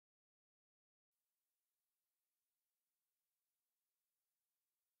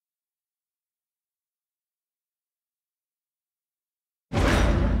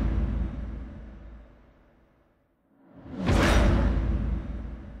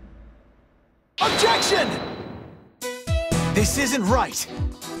Objection! This isn't right.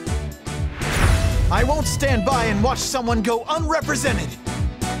 I won't stand by and watch someone go unrepresented.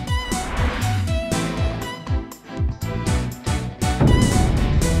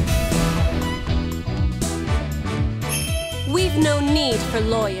 We've no need for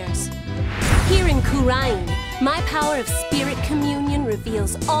lawyers. Here in Kurain, my power of spirit communion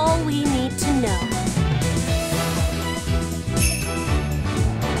reveals all we need to know.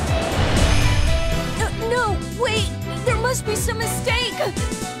 No, wait! There must be some mistake!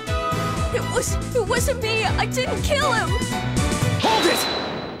 It wasn't me! I didn't kill him! Hold it!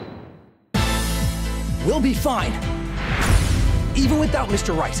 We'll be fine. Even without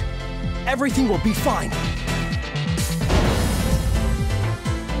Mr. Wright, everything will be fine.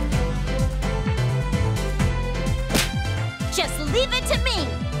 Just leave it to me!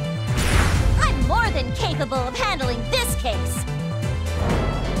 I'm more than capable of handling this case!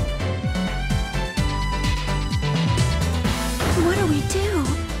 What do we do?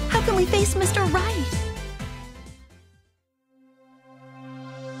 How can we face Mr. Wright?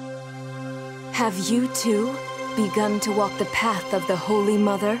 Have you, too, begun to walk the path of the Holy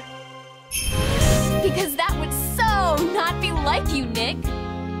Mother? Because that would so not be like you, Nick!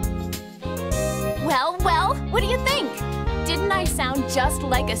 Well, what do you think? Didn't I sound just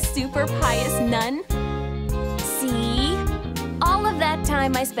like a super pious nun? See? All of that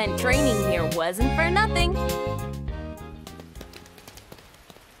time I spent training here wasn't for nothing.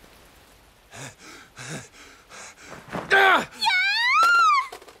 Yeah!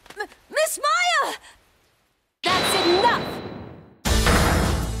 Miss Maya! That's enough!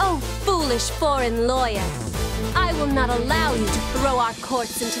 Oh, foolish foreign lawyer. I will not allow you to throw our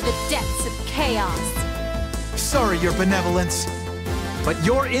courts into the depths of chaos. Sorry, Your Benevolence, but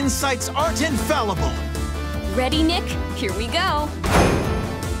your insights aren't infallible. Ready, Nick? Here we go.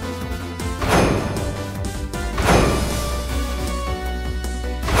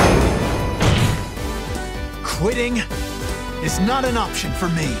 Quitting is not an option for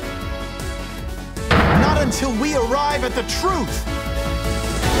me. Not until we arrive at the truth.